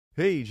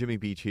Hey, Jimmy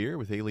Beech here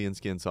with Alien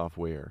Skin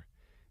Software.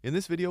 In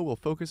this video, we'll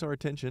focus our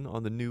attention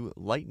on the new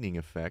lightening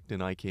effect in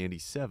iCandy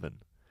 7.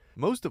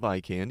 Most of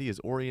iCandy is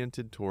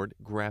oriented toward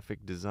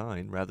graphic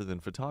design rather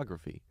than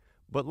photography,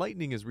 but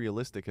lightning is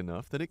realistic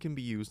enough that it can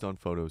be used on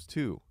photos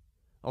too.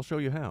 I'll show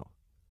you how.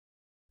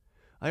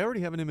 I already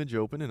have an image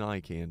open in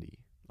iCandy.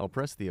 I'll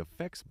press the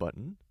Effects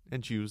button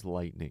and choose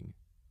Lightning.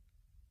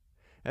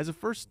 As a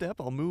first step,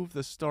 I'll move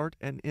the start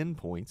and end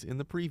points in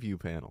the preview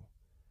panel.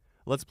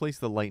 Let's place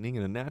the lightning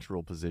in a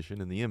natural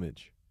position in the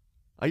image.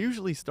 I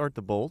usually start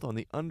the bolt on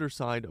the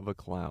underside of a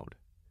cloud.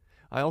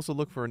 I also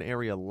look for an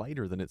area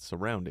lighter than its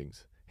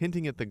surroundings,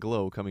 hinting at the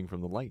glow coming from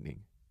the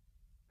lightning.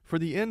 For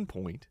the end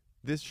point,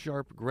 this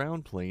sharp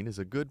ground plane is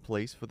a good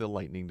place for the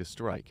lightning to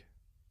strike.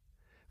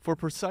 For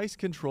precise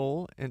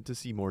control and to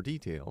see more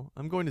detail,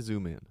 I'm going to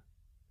zoom in.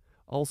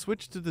 I'll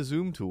switch to the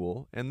zoom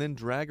tool and then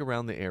drag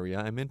around the area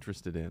I'm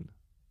interested in.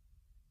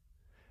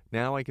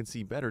 Now I can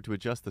see better to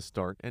adjust the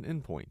start and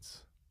end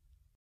points.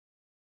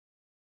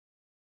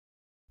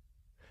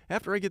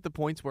 After I get the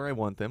points where I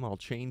want them, I'll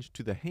change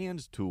to the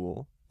Hand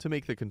tool to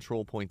make the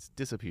control points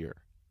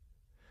disappear.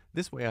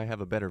 This way I have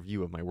a better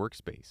view of my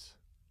workspace.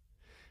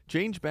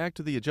 Change back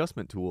to the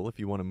Adjustment tool if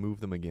you want to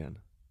move them again.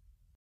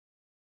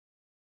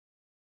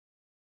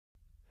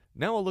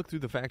 Now I'll look through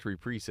the factory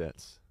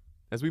presets.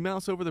 As we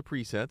mouse over the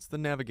presets, the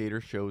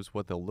navigator shows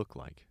what they'll look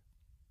like.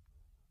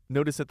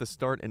 Notice that the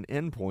start and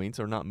end points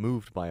are not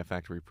moved by a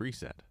factory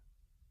preset.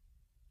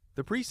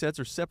 The presets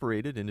are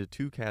separated into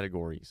two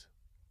categories.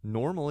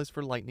 Normal is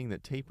for lightning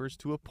that tapers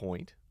to a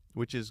point,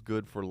 which is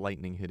good for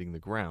lightning hitting the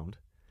ground.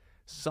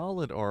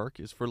 Solid arc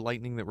is for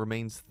lightning that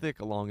remains thick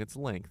along its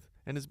length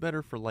and is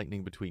better for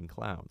lightning between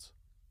clouds.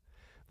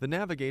 The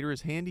navigator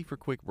is handy for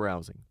quick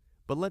browsing,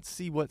 but let's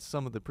see what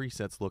some of the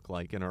presets look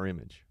like in our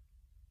image.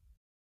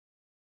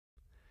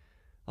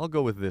 I'll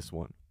go with this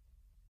one.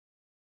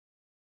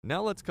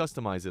 Now let's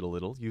customize it a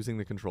little using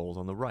the controls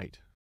on the right.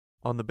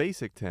 On the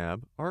Basic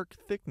tab, arc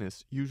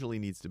thickness usually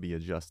needs to be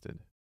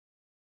adjusted.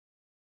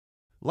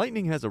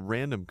 Lightning has a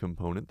random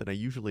component that I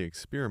usually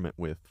experiment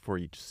with for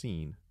each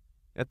scene.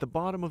 At the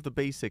bottom of the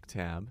Basic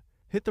tab,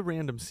 hit the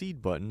Random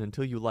Seed button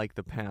until you like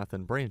the path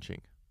and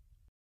branching.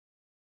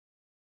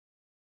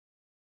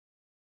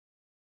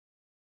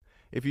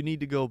 If you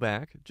need to go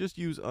back, just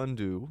use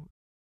Undo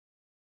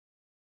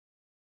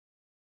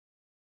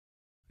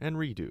and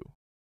Redo.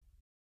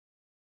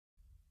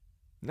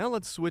 Now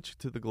let's switch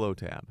to the Glow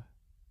tab.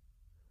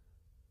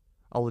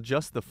 I'll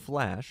adjust the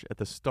flash at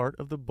the start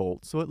of the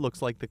bolt so it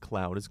looks like the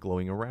cloud is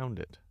glowing around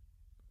it.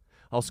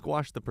 I'll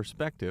squash the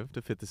perspective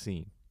to fit the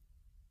scene.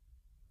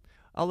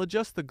 I'll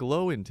adjust the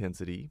glow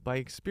intensity by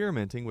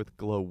experimenting with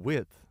glow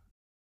width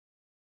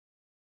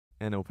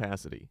and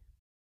opacity.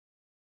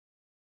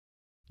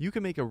 You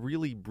can make a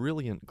really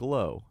brilliant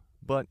glow,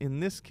 but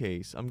in this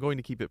case, I'm going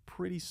to keep it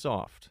pretty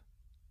soft.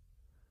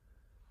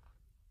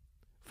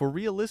 For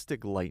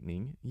realistic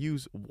lightning,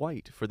 use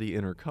white for the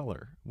inner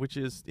color, which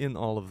is in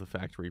all of the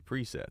factory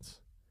presets.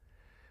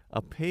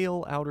 A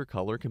pale outer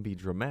color can be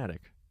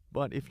dramatic,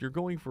 but if you're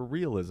going for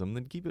realism,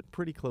 then keep it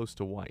pretty close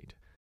to white.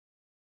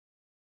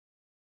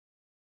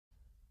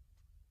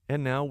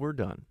 And now we're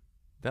done.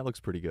 That looks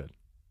pretty good.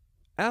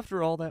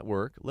 After all that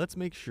work, let's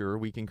make sure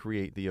we can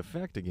create the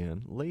effect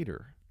again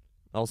later.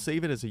 I'll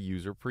save it as a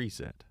user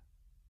preset.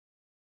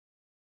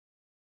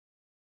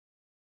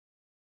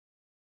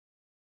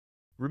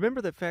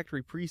 Remember that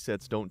factory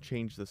presets don't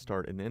change the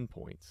start and end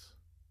points.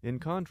 In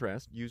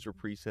contrast, user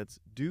presets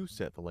do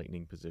set the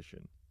lightning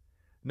position.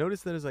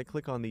 Notice that as I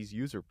click on these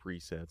user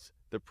presets,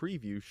 the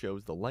preview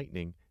shows the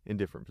lightning in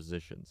different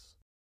positions.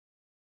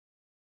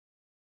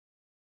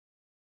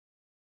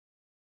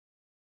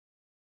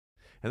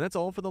 And that's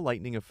all for the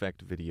lightning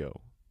effect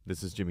video.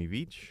 This is Jimmy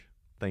Beech.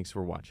 Thanks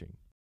for watching.